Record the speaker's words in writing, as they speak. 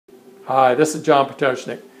Hi, this is John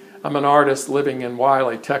Pototschnik. I'm an artist living in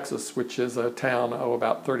Wiley, Texas, which is a town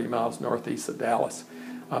about 30 miles northeast of Dallas.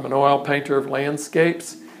 I'm an oil painter of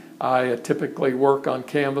landscapes. I typically work on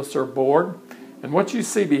canvas or board. And what you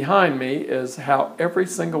see behind me is how every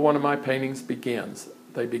single one of my paintings begins.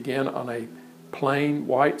 They begin on a plain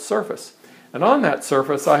white surface. And on that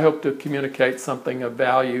surface, I hope to communicate something of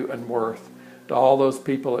value and worth to all those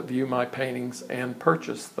people that view my paintings and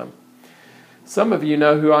purchase them. Some of you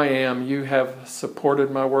know who I am. You have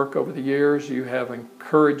supported my work over the years. You have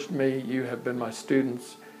encouraged me. You have been my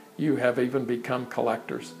students. You have even become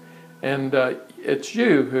collectors. And it's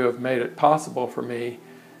you who have made it possible for me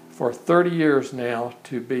for 30 years now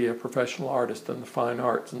to be a professional artist in the fine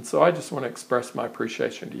arts. And so I just want to express my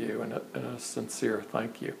appreciation to you and a sincere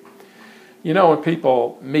thank you. You know, when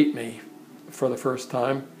people meet me for the first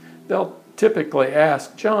time, they'll typically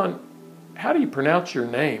ask, John, how do you pronounce your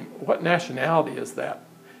name? What nationality is that?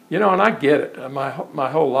 You know, and I get it. My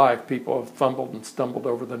whole life, people have fumbled and stumbled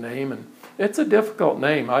over the name, and it's a difficult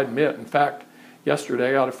name, I admit. In fact, yesterday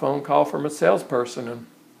I got a phone call from a salesperson, and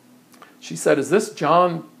she said, is this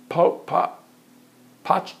John Pototschnik?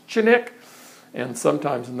 And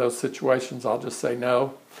sometimes in those situations I'll just say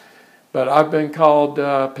no. But I've been called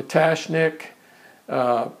Pototschnik,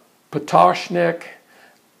 Pototschnik,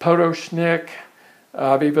 Pototschnik.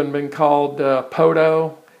 I've even been called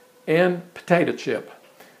Poto and Potato Chip.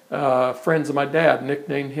 Friends of my dad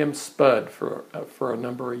nicknamed him Spud for a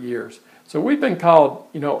number of years. So we've been called,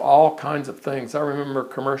 you know, all kinds of things. I remember a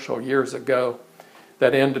commercial years ago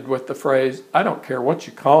that ended with the phrase, I don't care what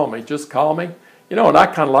you call me, just call me. You know, and I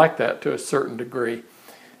kind of like that to a certain degree.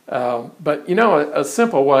 But, you know, a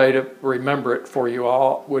simple way to remember it for you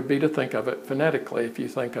all would be to think of it phonetically. If you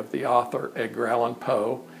think of the author Edgar Allan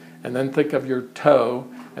Poe, and then think of your toe,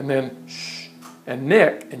 and then sh and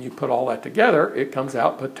nick, and you put all that together, it comes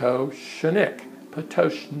out Pototschnik.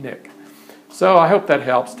 Pototschnik. So I hope that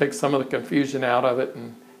helps, takes some of the confusion out of it,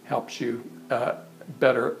 and helps you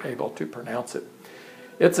better able to pronounce it.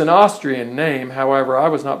 It's an Austrian name. However, I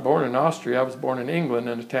was not born in Austria. I was born in England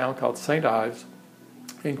in a town called St. Ives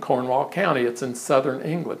in Cornwall County. It's in southern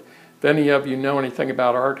England. If any of you know anything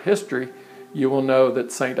about art history, you will know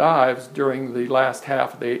that St. Ives, during the last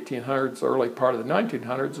half of the 1800s, early part of the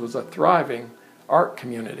 1900s, was a thriving art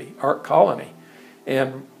community, art colony.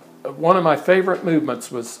 And one of my favorite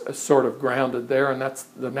movements was sort of grounded there, and that's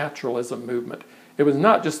the naturalism movement. It was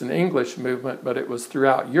not just an English movement, but it was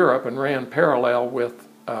throughout Europe and ran parallel with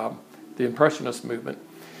the Impressionist movement.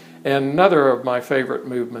 And another of my favorite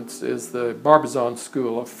movements is the Barbizon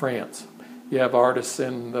School of France. You have artists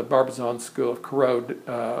in the Barbizon School of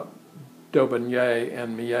Corot, Daubigny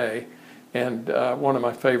and Millet, and one of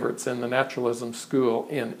my favorites in the Naturalism School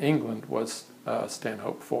in England was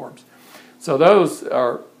Stanhope Forbes. So those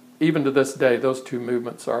are, even to this day, those two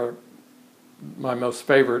movements are my most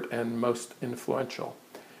favorite and most influential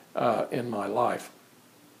in my life.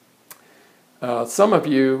 Some of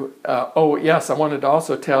you, oh yes, I wanted to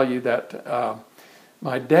also tell you that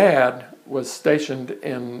my dad was stationed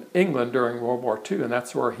in England during World War II, and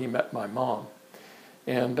that's where he met my mom.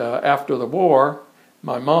 And after the war,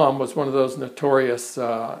 my mom was one of those notorious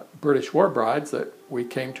British war brides that we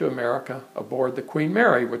came to America aboard the Queen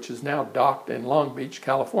Mary, which is now docked in Long Beach,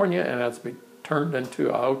 California, and has been turned into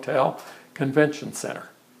a hotel convention center.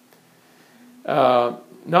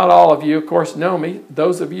 Not all of you, of course, know me.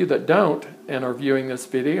 Those of you that don't and are viewing this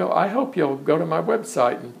video, I hope you'll go to my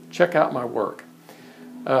website and check out my work.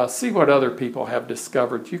 See what other people have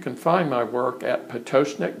discovered. You can find my work at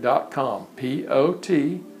Pototschnik.com,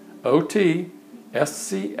 Pototschnik.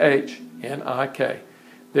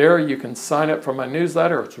 There you can sign up for my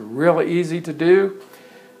newsletter. It's really easy to do.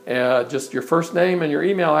 Just your first name and your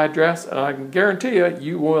email address, and I can guarantee you,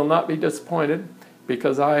 you will not be disappointed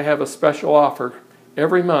because I have a special offer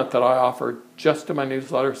every month that I offer just to my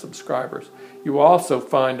newsletter subscribers. You will also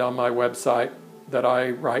find on my website that I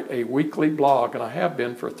write a weekly blog, and I have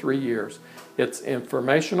been for 3 years. It's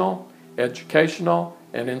informational, educational,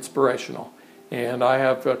 and inspirational. And I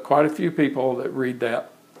have quite a few people that read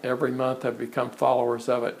that every month, have become followers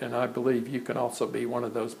of it, and I believe you can also be one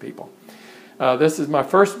of those people. This is my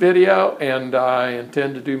first video, and I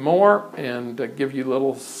intend to do more and give you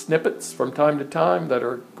little snippets from time to time that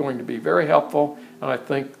are going to be very helpful, and I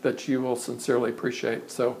think that you will sincerely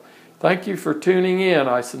appreciate. So thank you for tuning in.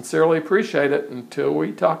 I sincerely appreciate it. Until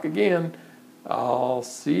we talk again, I'll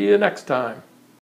see you next time.